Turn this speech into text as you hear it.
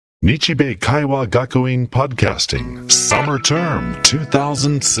Nichibei Kaiwa Gakuin Podcasting, Summer Term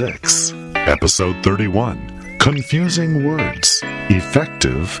 2006, Episode 31, Confusing Words,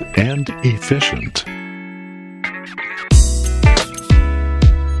 Effective and Efficient.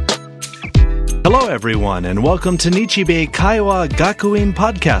 Hello everyone, and welcome to Nichibei Kaiwa Gakuin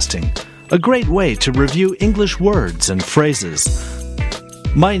Podcasting, a great way to review English words and phrases.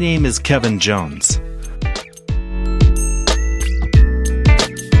 My name is Kevin Jones.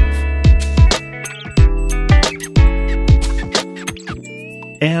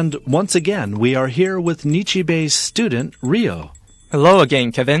 And once again, we are here with Nichibei's student, Rio. Hello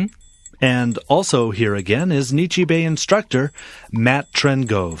again, Kevin. And also here again is Nichibei instructor, Matt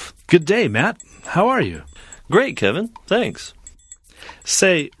Trengove. Good day, Matt. How are you? Great, Kevin. Thanks.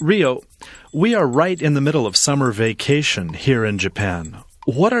 Say, Rio, we are right in the middle of summer vacation here in Japan.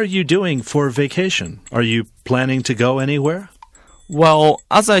 What are you doing for vacation? Are you planning to go anywhere? Well,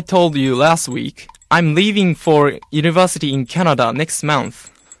 as I told you last week, I'm leaving for university in Canada next month.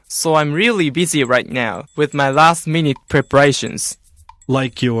 So I'm really busy right now with my last-minute preparations.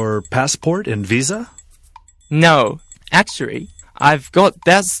 Like your passport and visa? No, actually, I've got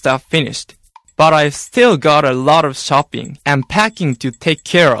that stuff finished. But I've still got a lot of shopping and packing to take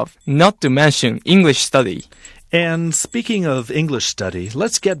care of, not to mention English study. And speaking of English study,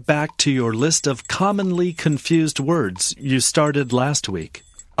 let's get back to your list of commonly confused words you started last week.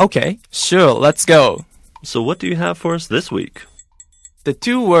 Okay, sure, let's go. So what do you have for us this week? The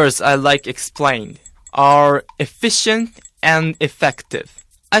two words I like explained are efficient and effective.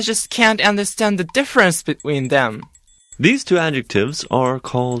 I just can't understand the difference between them. These two adjectives are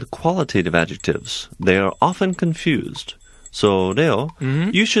called qualitative adjectives. They are often confused. So, Leo,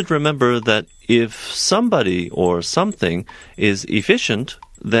 you should remember that if somebody or something is efficient,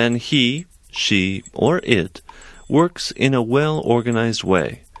 then he, she, or it works in a well-organized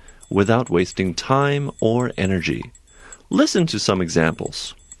way, without wasting time or energy. Listen to some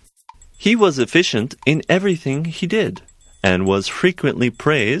examples. He was efficient in everything he did, and was frequently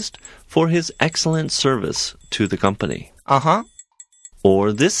praised for his excellent service to the company.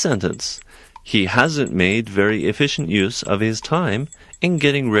 Or this sentence, he hasn't made very efficient use of his time in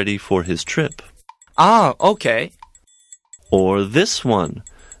getting ready for his trip. Okay. Or this one,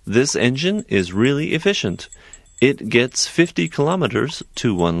 this engine is really efficient. It gets 50 kilometers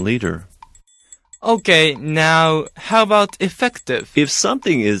to 1 liter. Okay, now how about effective? If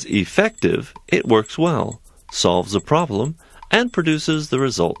something is effective, it works well, solves a problem, and produces the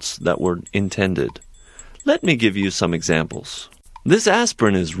results that were intended. Let me give you some examples. This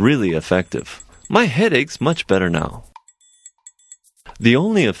aspirin is really effective. My headache's much better now. The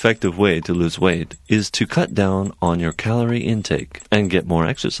only effective way to lose weight is to cut down on your calorie intake and get more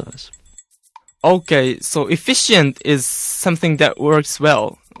exercise. Okay, so efficient is something that works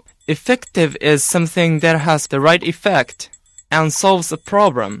well. Effective is something that has the right effect and solves a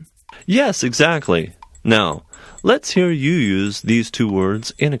problem. Yes, exactly. Now, let's hear you use these two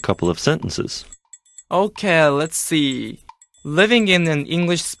words in a couple of sentences. Okay, let's see. Living in an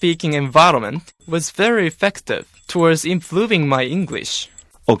English-speaking environment was very effective towards improving my English.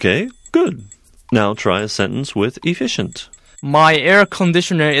 Okay, good. Now try a sentence with efficient. My air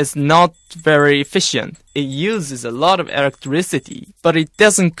conditioner is not very efficient. It uses a lot of electricity, but it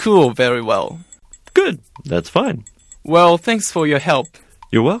doesn't cool very well. Good, that's fine. Well, thanks for your help.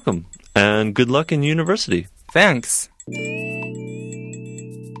 You're welcome, and good luck in university. Thanks.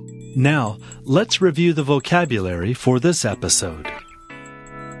 Now, let's review the vocabulary for this episode.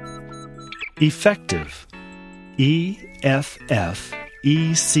 Effective. E-F-F-E-C-T-I-V-E.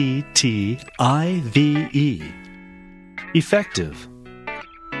 Effective.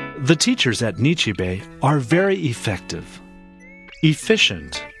 The teachers at Nichibei are very effective.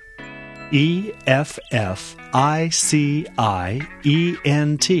 Efficient.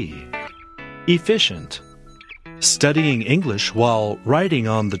 E-F-F-I-C-I-E-N-T. Efficient. Studying English while riding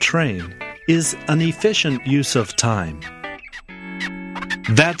on the train is an efficient use of time.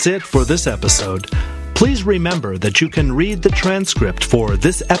 That's it for this episode. Please remember that you can read the transcript for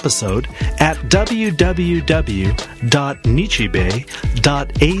this episode at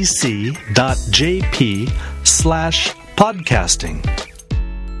www.nichibei.ac.jp/podcasting.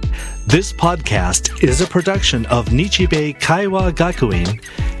 This podcast is a production of Nichibei Kaiwa Gakuin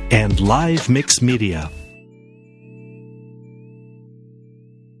and Live Mix Media.